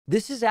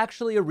this is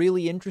actually a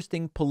really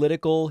interesting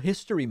political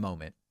history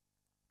moment.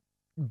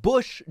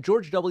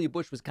 George W.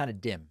 Bush was kind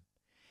of dim.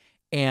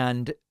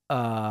 And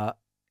the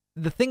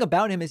thing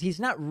about him is he's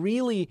not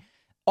really,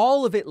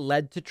 all of it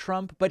led to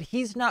Trump, but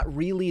he's not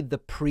really the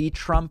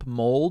pre-Trump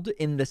mold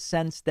in the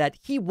sense that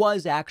he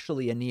was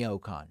actually a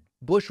neocon.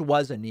 Bush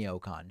was a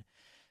neocon.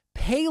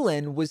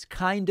 Palin was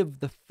kind of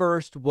the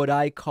first, what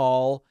I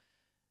call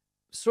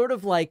sort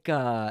of like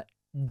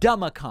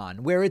dumbacon,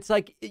 where it's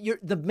like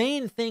the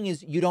main thing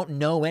is you don't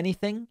know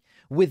anything.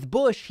 With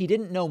Bush, he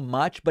didn't know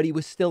much, but he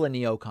was still a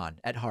neocon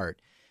at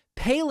heart.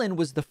 Palin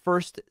was the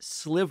first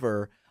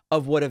sliver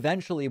of what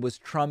eventually was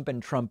Trump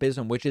and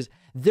Trumpism, which is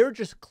they're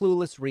just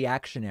clueless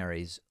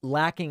reactionaries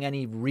lacking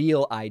any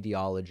real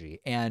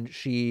ideology. And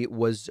she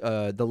was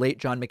the late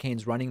John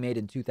McCain's running mate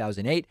in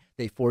 2008.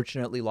 They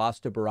fortunately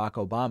lost to Barack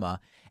Obama,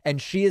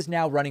 and she is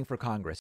now running for Congress.